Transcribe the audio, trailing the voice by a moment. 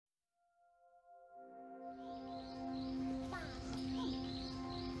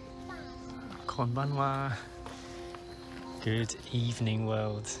Konbanwa. Good evening,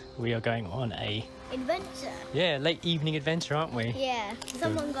 world. We are going on a adventure. Yeah, late evening adventure, aren't we? Yeah,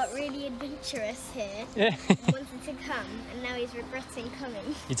 someone got really adventurous here. Yeah. Wanted to come, and now he's regretting coming.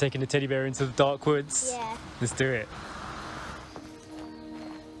 You're taking the teddy bear into the dark woods? Yeah. Let's do it.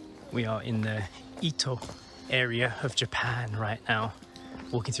 We are in the Ito area of Japan right now,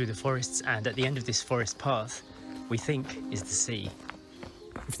 walking through the forests, and at the end of this forest path, we think is the sea.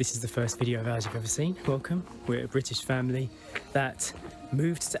 If this is the first video of ours you've ever seen, welcome. We're a British family that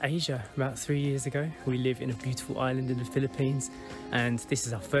moved to Asia about 3 years ago. We live in a beautiful island in the Philippines, and this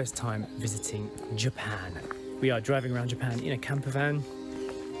is our first time visiting Japan. We are driving around Japan in a camper van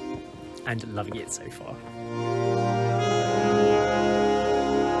and loving it so far.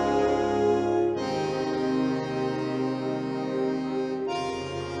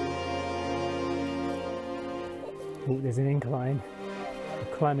 Oh, there's an incline.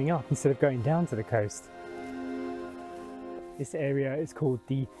 We're climbing up instead of going down to the coast. This area is called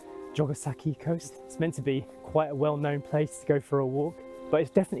the Jogasaki Coast. It's meant to be quite a well-known place to go for a walk, but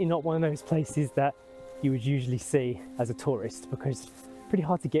it's definitely not one of those places that you would usually see as a tourist because it's pretty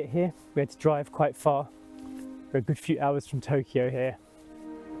hard to get here. We had to drive quite far. We're a good few hours from Tokyo here.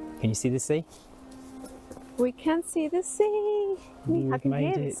 Can you see the sea? We can see the sea. I can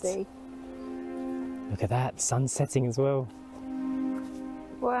hear the sea. Look at that, sun setting as well.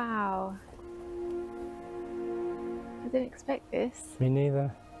 Wow. I didn't expect this. Me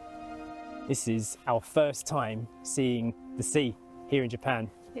neither. This is our first time seeing the sea here in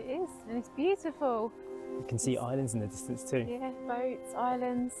Japan. It is, and it's beautiful. You can see islands in the distance too. Yeah, boats,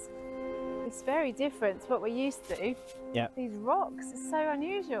 islands. It's very different to what we're used to. Yeah. These rocks are so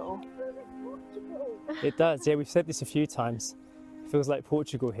unusual. It does, yeah, we've said this a few times. It feels like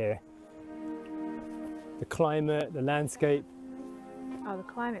Portugal here. The climate, the landscape. Oh, the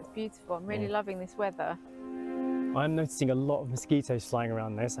climate's beautiful. I'm really loving this weather. I'm noticing a lot of mosquitoes flying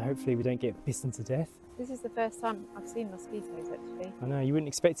around there, so hopefully we don't get bitten to death. This is the first time I've seen mosquitoes, actually. I know, you wouldn't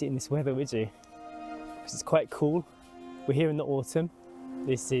expect it in this weather, would you? Because it's quite cool. We're here in the autumn.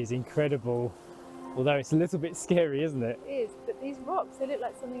 This is incredible. Although it's a little bit scary, isn't it? It is, but these rocks, they look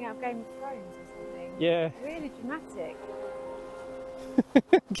like something out of Game of Thrones or something. Yeah. Really dramatic.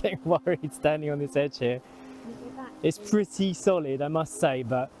 Getting worried standing on this edge here. It's pretty solid, I must say,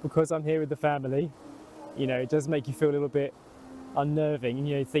 but because I'm here with the family, you know, it does make you feel a little bit unnerving. And,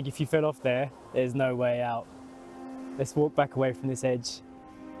 you know, you think if you fell off there, there's no way out. Let's walk back away from this edge.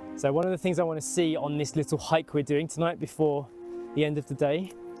 So one of the things I want to see on this little hike we're doing tonight before the end of the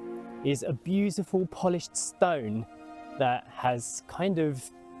day is a beautiful polished stone that has kind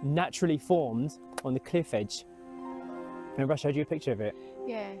of naturally formed on the cliff edge. Remember I showed you a picture of it?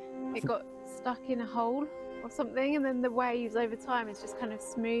 Yeah, it got stuck in a hole or something, and then the waves over time has just kind of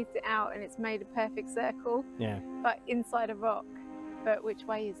smoothed it out and it's made a perfect circle. Yeah. But inside a rock. But which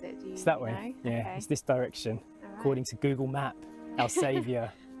way is it? Do you It's that know? way. Yeah, okay. It's this direction, according to Google Map, our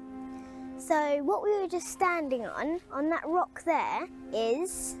saviour. So what we were just standing on that rock there,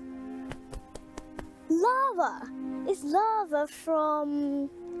 is lava. It's lava from.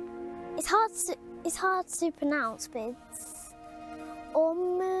 It's hard to pronounce, but it's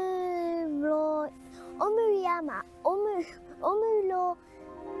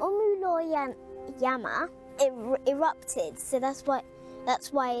Omuloyama. It erupted, so that's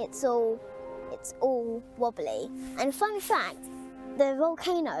why it's all wobbly. And fun fact, the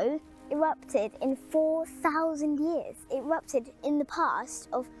volcano erupted in 4,000 years. It erupted in the past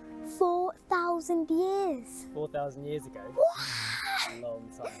of 4,000 years. 4,000 years ago? A long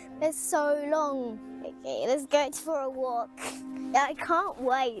time. It's so long. Okay, let's go for a walk. I can't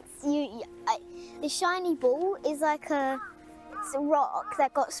wait. The shiny ball is like it's a rock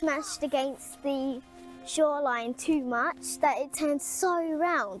that got smashed against the shoreline too much that it turns so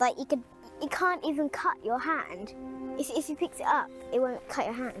round that you can't even cut your hand. If you picked it up, it won't cut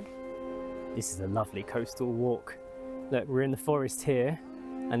your hand. This is a lovely coastal walk. Look, we're in the forest here,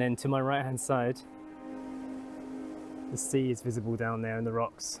 and then to my right hand side, the sea is visible down there in the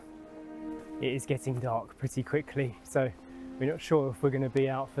rocks. It is getting dark pretty quickly, so we're not sure if we're going to be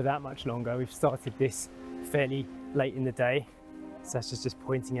out for that much longer. We've started this fairly late in the day. Sasha's just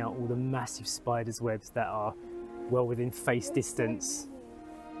pointing out all the massive spiders' webs that are well within face distance.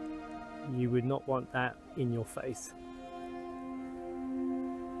 You would not want that in your face.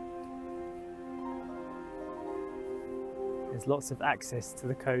 There's lots of access to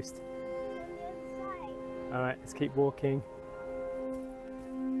the coast. Alright, let's keep walking.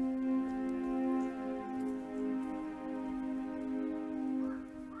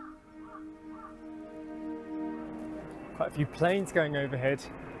 Quite a few planes going overhead.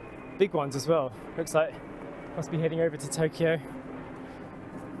 big ones as well. Looks like must be heading over to Tokyo.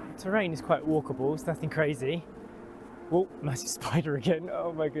 Terrain is quite walkable, it's nothing crazy. Oh, massive spider again,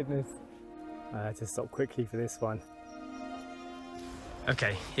 oh my goodness. I had to stop quickly for this one.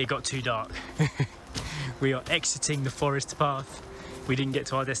 Okay, it got too dark. We are exiting the forest path. We didn't get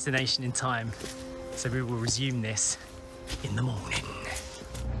to our destination in time, so we will resume this in the morning.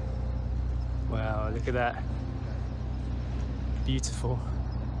 Wow, look at that. Beautiful.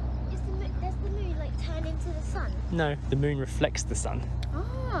 Does the moon like turn into the sun? No, the moon reflects the sun.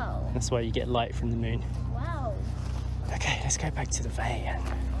 Oh. That's why you get light from the moon. Wow. Okay, let's go back to the van.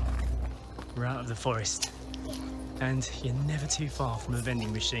 We're out of the forest. Yeah. And you're never too far from a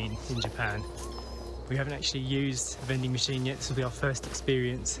vending machine in Japan. We haven't actually used a vending machine yet. This will be our first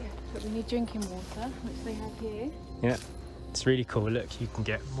experience. Yeah, but we need drinking water, which they have here. Yeah, it's really cool. Look, you can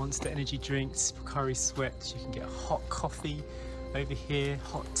get Monster energy drinks, Pocari Sweat, you can get hot coffee over here,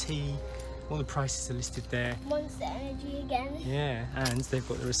 hot tea. All the prices are listed there. Monster Energy again. Yeah, and they've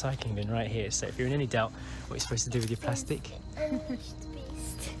got the recycling bin right here. So if you're in any doubt what you're supposed to do with your plastic. Unleashed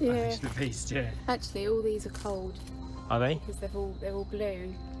beast. Yeah. Unleash the beast, yeah. Actually, all these are cold. Are they? Because they're all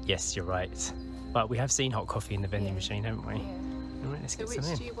blue. Yes, you're right. But we have seen hot coffee in the vending machine, haven't we? Yeah. All right, let's So get some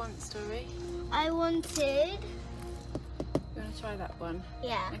which in. do you want, Story? I wanted. You want to try that one?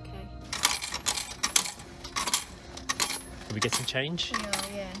 Yeah. Okay. Can we get some change? Yeah. Do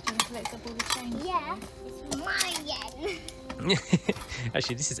you want to collect up all the change? Yeah. It's my yen.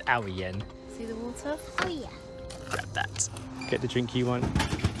 Actually, this is our yen. See the water? Oh yeah. Grab that. Get the drink you want.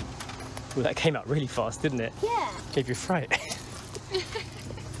 Well, that came out really fast, didn't it? Yeah. Gave you a fright.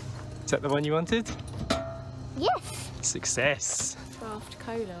 Is that the one you wanted? Yes. Draft Success.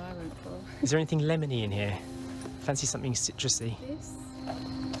 cola I went for. Is there anything lemony in here? Fancy something citrusy? This?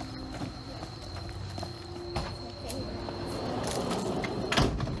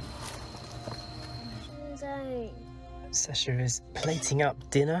 Sasha is plating up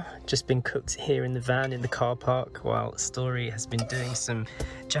dinner, just been cooked here in the van in the car park, while Story has been doing some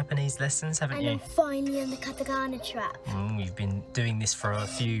Japanese lessons, haven't And you? I'm finally in the katakana trap. You've been doing this for a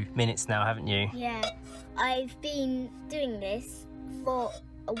few minutes now, haven't you? Yeah. I've been doing this for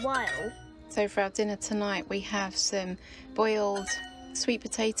a while. So for our dinner tonight we have some boiled sweet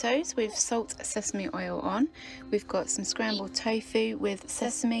potatoes with salt sesame oil on. We've got some scrambled tofu with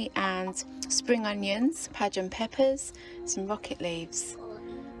sesame and spring onions, Pajan peppers, some rocket leaves.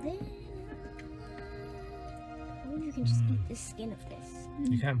 Maybe you can just eat the skin of this.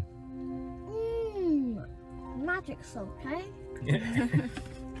 You can. Magic salt, eh?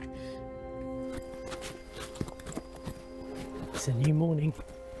 It's a new morning.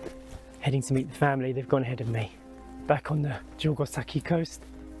 Heading to meet the family, they've gone ahead of me. Back on the Jōgasaki Coast.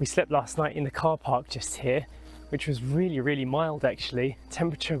 We slept last night in the car park just here, which was really mild actually.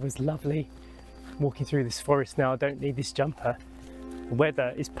 Temperature was lovely. Walking through this forest now, I don't need this jumper. The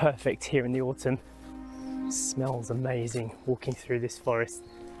weather is perfect here in the autumn. It smells amazing walking through this forest.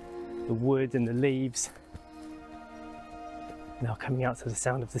 The wood and the leaves. Now coming out to the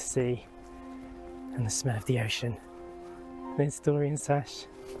sound of the sea and the smell of the ocean. There's Story and Sash.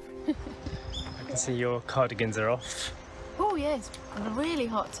 I can see your cardigans are off. Oh yes, really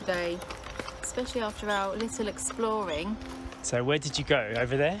hot today, especially after our little exploring. So where did you go?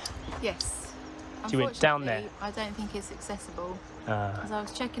 Over there? Yes. You went down there? Unfortunately, I don't think it's accessible. Ah. Because I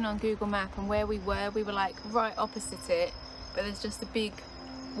was checking on Google Map and where we were like right opposite it, but there's just a big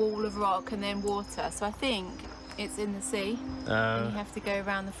wall of rock and then water. So I think it's in the sea and you have to go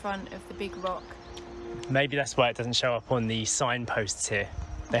around the front of the big rock. Maybe that's why it doesn't show up on the signposts here.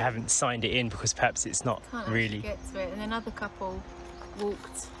 They haven't signed it in because perhaps it's not Can't really... actually get to it. And another couple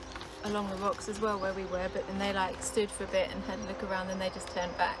walked along the rocks as well where we were, but then they like stood for a bit and had a look around and they just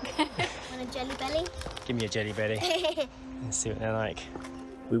turned back. Want a jelly belly? Give me a jelly belly and see what they're like.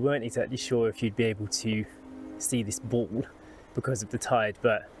 We weren't exactly sure if you'd be able to see this ball because of the tide,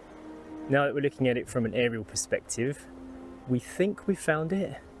 but now that we're looking at it from an aerial perspective, we think we found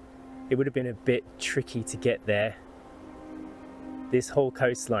it. It would have been a bit tricky to get there. This whole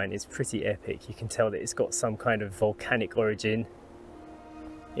coastline is pretty epic. You can tell that it's got some kind of volcanic origin.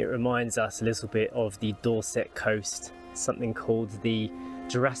 It reminds us a little bit of the Dorset coast, something called the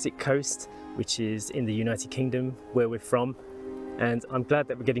Jurassic Coast, which is in the United Kingdom, where we're from. And I'm glad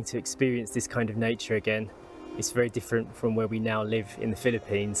that we're getting to experience this kind of nature again. It's very different from where we now live in the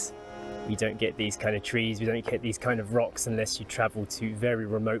Philippines. We don't get these kind of trees, we don't get these kind of rocks unless you travel to very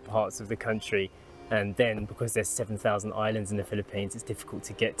remote parts of the country. And then, because there's 7,000 islands in the Philippines, it's difficult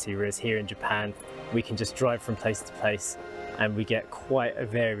to get to, whereas here in Japan, we can just drive from place to place and we get quite a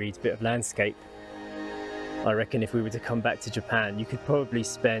varied bit of landscape. I reckon if we were to come back to Japan, you could probably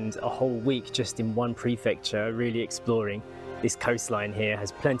spend a whole week just in one prefecture, really exploring. This coastline here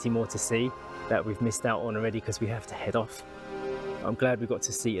has plenty more to see that we've missed out on already because we have to head off. I'm glad we got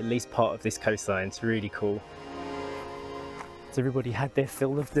to see at least part of this coastline. It's really cool. Has everybody had their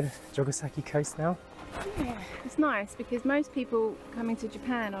fill of the Jogasaki Coast now? Yeah, it's nice because most people coming to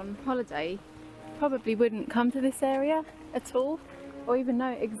Japan on holiday probably wouldn't come to this area at all or even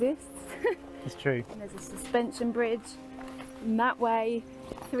know it exists. It's true. And there's a suspension bridge in that way,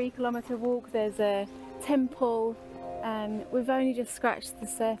 3-kilometre walk, there's a temple, and we've only just scratched the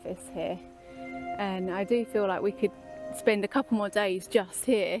surface here. And I do feel like we could spend a couple more days just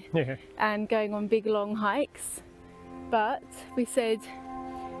here and going on big long hikes. But we said,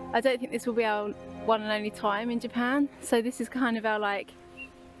 I don't think this will be our one and only time in Japan. So this is kind of our like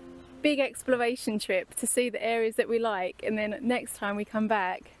big exploration trip to see the areas that we like. And then next time we come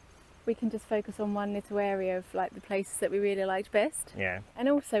back, we can just focus on one little area of like the places that we really liked best. Yeah. And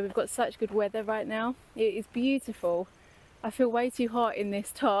also we've got such good weather right now. It is beautiful. I feel way too hot in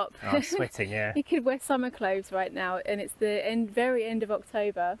this top. Oh, I'm sweating, yeah. You could wear summer clothes right now, and it's the very end of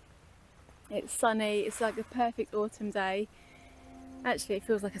October. It's sunny, it's like a perfect autumn day. Actually, it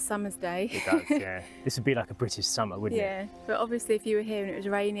feels like a summer's day. It does, yeah. This would be like a British summer, wouldn't it? Yeah, but obviously if you were here and it was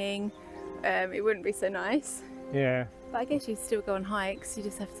raining, it wouldn't be so nice. Yeah. But I guess you'd still go on hikes, you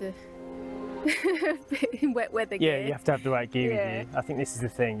just have to in wet weather gear. Yeah, you have to have the right gear with you. I think this is the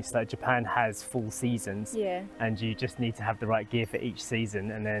thing, it's like Japan has full seasons, and you just need to have the right gear for each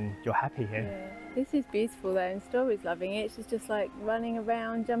season, and then you're happy here. Yeah. This is beautiful though, and Story's loving it. She's just like running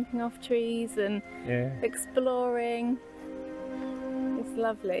around, jumping off trees and exploring. It's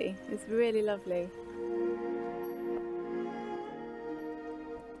lovely, it's really lovely.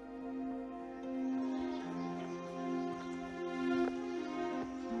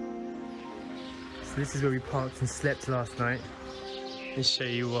 So this is where we parked and slept last night. Let's show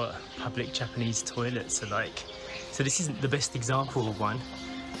you what public Japanese toilets are like. So this isn't the best example of one.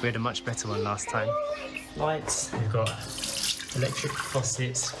 We had a much better one last time. Lights, we've got electric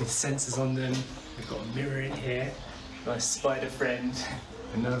faucets with sensors on them. We've got a mirror in here. Nice spider friend.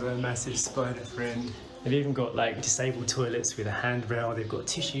 Another massive spider friend. They've even got like disabled toilets with a handrail. They've got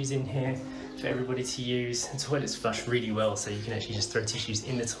tissues in here for everybody to use. The toilets flush really well, so you can actually just throw tissues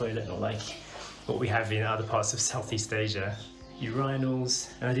in the toilet, not like what we have in other parts of Southeast Asia.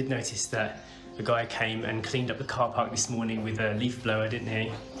 Urinals, and I did notice that the guy came and cleaned up the car park this morning with a leaf blower, didn't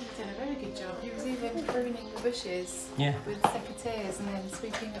he? He's done a very good job. He was even pruning the bushes with secateurs and then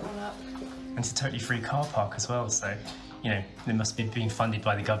sweeping it all up. And it's a totally free car park as well, so you know, they must be being funded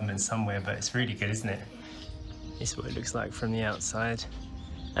by the government somewhere, but it's really good, isn't it? This is what it looks like from the outside.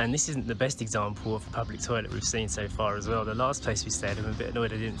 And this isn't the best example of a public toilet we've seen so far as well. The last place we stayed, I'm a bit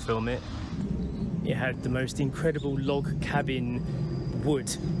annoyed I didn't film it. It had the most incredible log cabin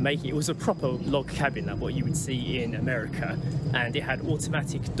wood making. It was a proper log cabin like what you would see in America, and it had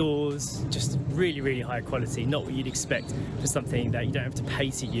automatic doors, just really, really high quality, not what you'd expect for something that you don't have to pay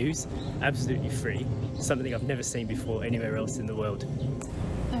to use, absolutely free, something I've never seen before anywhere else in the world.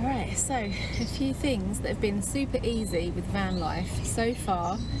 Alright, so a few things that have been super easy with van life so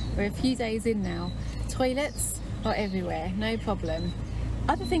far. We're a few days in now. Toilets are everywhere, no problem.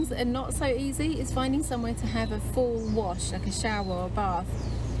 Other things that are not so easy is finding somewhere to have a full wash, like a shower or a bath.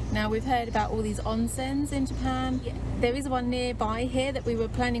 Now we've heard about all these onsens in Japan. There is one nearby here that we were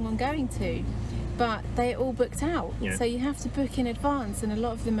planning on going to, but they're all booked out. So you have to book in advance, and a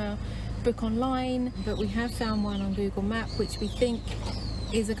lot of them are book online, but we have found one on Google Maps which we think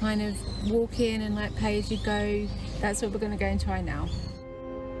is a kind of walk in and like pay as you go. That's what we're going to go and try now.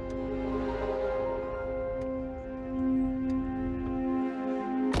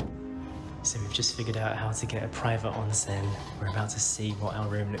 So we've just figured out how to get a private onsen. We're about to see what our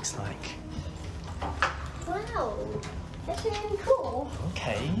room looks like. Wow, that's really cool.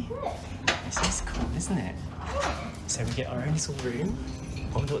 Okay. Look. This is cool, isn't it? Yeah. So we get our own little room.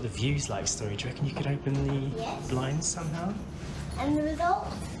 I wonder what the view's like, Story. Do you reckon you could open the blinds somehow? And the result?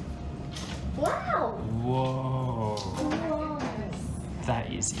 Wow. Whoa. Whoa.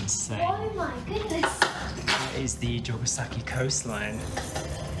 That is insane. Oh my goodness. That is the Jogasaki coastline.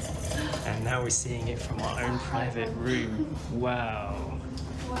 And now we're seeing it from our own private room. Wow.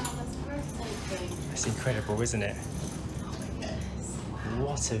 Wow, that's breathtaking. That's incredible, isn't it? Oh my goodness.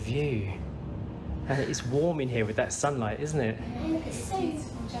 What a view. And it's warm in here with that sunlight, isn't it? It's a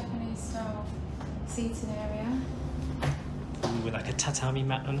beautiful Japanese style seating area. With like a tatami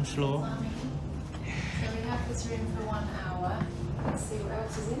mat on the floor. So we have this room for 1 hour. Let's see what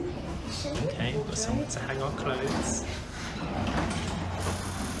else is in here. Okay, we've got somewhere to hang our clothes.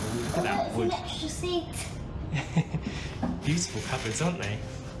 Look at that wood. Extra seat. Beautiful cupboards, aren't they?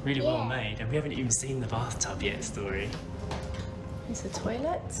 Really well made. And we haven't even seen the bathtub yet, Story. It's a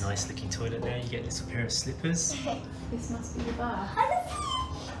toilet. Nice looking toilet there. You get a little pair of slippers. This must be the bath.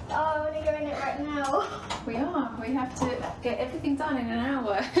 Oh, I want to go in it right now. We are. We have to get everything done in an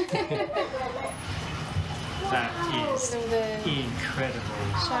hour. That is All the incredible.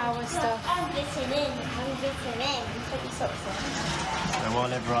 shower stuff. I'm getting in. Put your socks on. So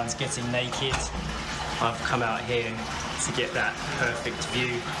while everyone's getting naked, I've come out here to get that perfect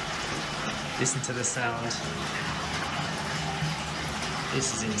view. Listen to the sound.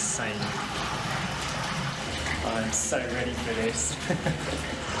 This is insane. I'm so ready for this.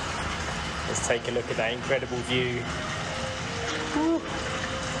 Let's take a look at that incredible view. Woo.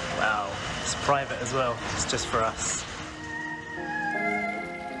 Wow, it's private as well. It's just for us.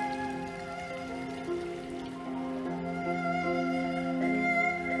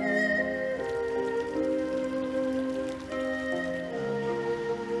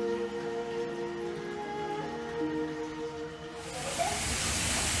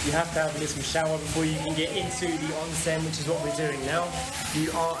 You have to have a little shower before you can get into the onsen, which is what we're doing now.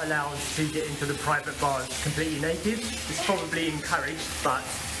 You are allowed to get into the private bars completely naked. It's probably encouraged, but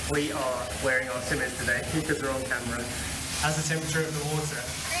we are wearing our swimmers today because we're on camera. How's the temperature of the water?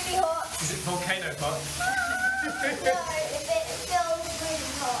 Really hot. Is it volcano hot? No, it feels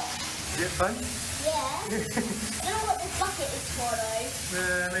really hot. Is it fun? Yeah. I don't know what this bucket is for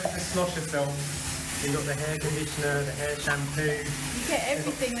though. Maybe to slosh yourself. You've got the hair conditioner, the hair shampoo. You get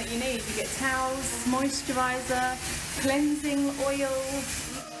everything that you need. You get towels, moisturiser, cleansing oil.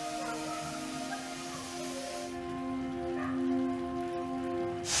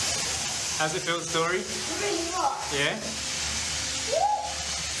 How's it feel, Story? It's really hot. Yeah?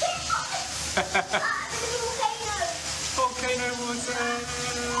 Volcano water!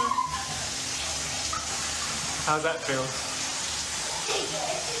 How's that feel?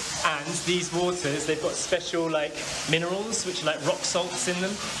 And these waters, they've got special like minerals, which are like rock salts in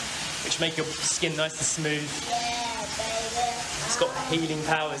them, which make your skin nice and smooth. Yeah, baby. It's got healing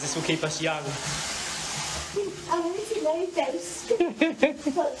powers. This will keep us young. I want to know those.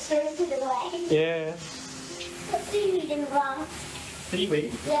 Put straight to the way. Yeah. Put seaweed in the bath.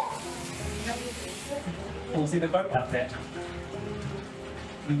 Seaweed. Yeah. Can you see the boat out there?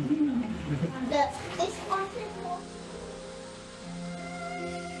 Look, this one is more.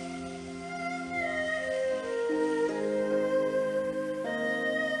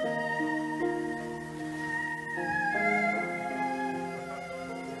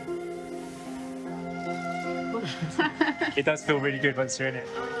 It does feel really good once you're in it.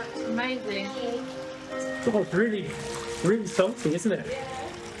 Oh, it's amazing. Oh, it's really, really salty, isn't it? Yeah.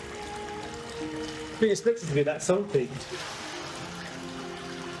 I didn't expect it to be that salty.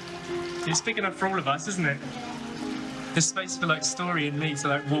 It's big enough for all of us, isn't it? There's space for like Story and me to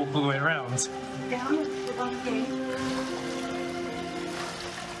like walk all the way around. Yeah, I'm the one here.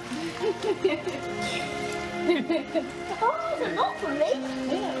 Oh, it's a lot for me.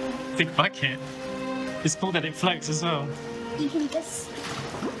 Yeah. Big bucket. It's cool that it floats as well. You can just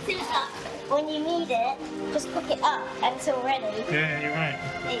fill it up when you need it. Just pick it up and it's all ready. Yeah, you're right.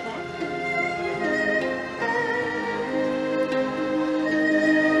 There you go.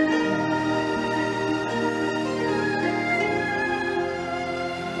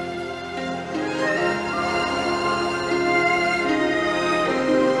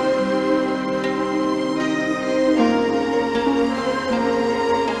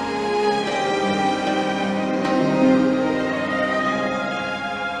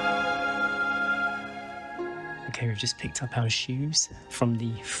 Okay, we've just picked up our shoes from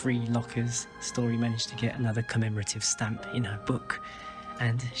the free lockers. Story managed to get another commemorative stamp in her book,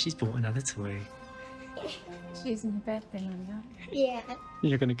 and she's bought another toy. She's in the bed then, aren't you? Yeah.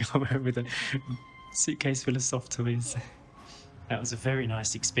 You're going to go home with a suitcase full of soft toys. That was a very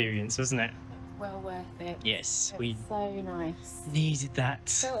nice experience, wasn't it? Well worth it. Yes, It's we so nice. needed that.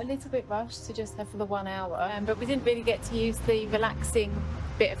 Felt a little bit rushed to just have for the 1 hour, but we didn't really get to use the relaxing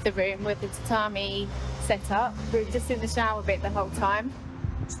bit of the room with the tatami setup. We were just in the shower bit the whole time.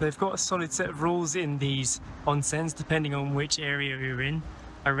 So they've got a solid set of rules in these onsens, depending on which area you're in.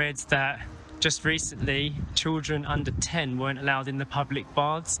 I read that just recently, children under 10 weren't allowed in the public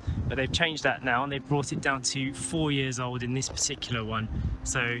baths, but they've changed that now and they've brought it down to 4 years old in this particular one.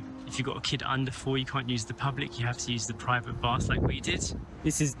 So if you've got a kid under 4, you can't use the public, you have to use the private baths like we did.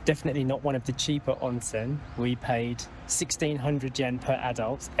 This is definitely not one of the cheaper onsen. We paid 1,600 yen per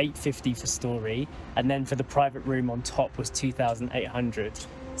adult, 850 for Story, and then for the private room on top was 2,800.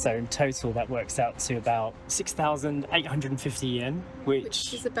 So in total that works out to about 6,850 yen,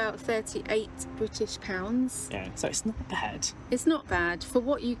 which is about 38 British pounds. Yeah, so it's not bad. It's not bad for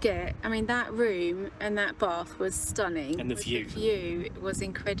what you get. I mean, that room and that bath was stunning. And the view. The view was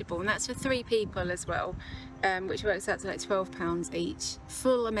incredible, and that's for 3 people as well, which works out to like £12 each.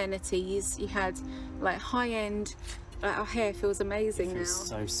 Full amenities. You had like high-end. Our hair feels amazing now.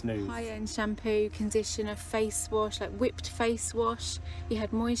 So smooth. High-end shampoo, conditioner, face wash, like whipped face wash. You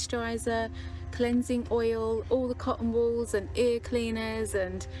had moisturiser, cleansing oil, all the cotton wools and ear cleaners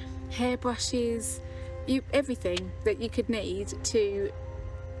and hair brushes. Everything that you could need to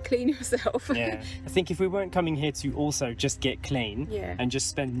clean yourself. Yeah, I think if we weren't coming here to also just get clean and just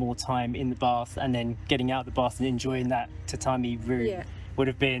spend more time in the bath and then getting out of the bath and enjoying that tatami room would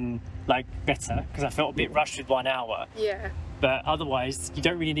have been like better, because I felt a bit rushed with 1 hour. Yeah. But otherwise, you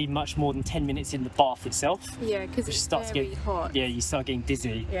don't really need much more than 10 minutes in the bath itself. Yeah, because it starts getting hot. Yeah, you start getting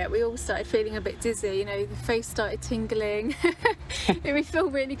dizzy. Yeah, we all started feeling a bit dizzy. You know, the face started tingling. We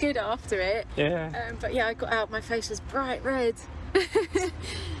feel really good after it. Yeah. But yeah, I got out. My face was bright red.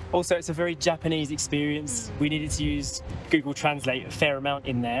 Also, it's a very Japanese experience. We needed to use Google Translate a fair amount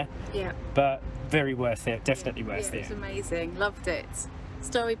in there. Yeah. But very worth it. Definitely worth it. It was amazing. Loved it.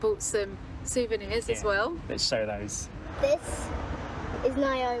 Story bought some souvenirs as well. Let's show those. This is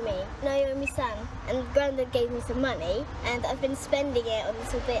Naomi-san, and Grandad gave me some money, and I've been spending it on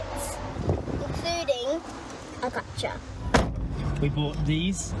little bits, including a gacha. We bought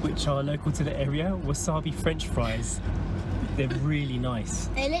these, which are local to the area, wasabi French fries. They're really nice.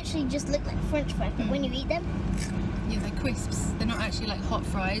 They literally just look like French fries, but when you eat them... Yeah, they're crisps. They're not actually like hot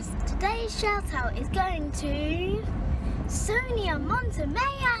fries. Today's shout out is going to Sonia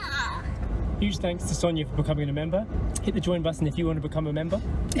Montemaya. Huge thanks to Sonia for becoming a member. Hit the join button if you want to become a member,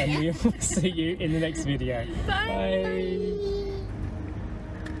 and we'll see you in the next video. Bye.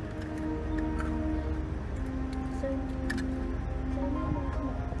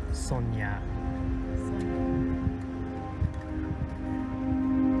 Sonia.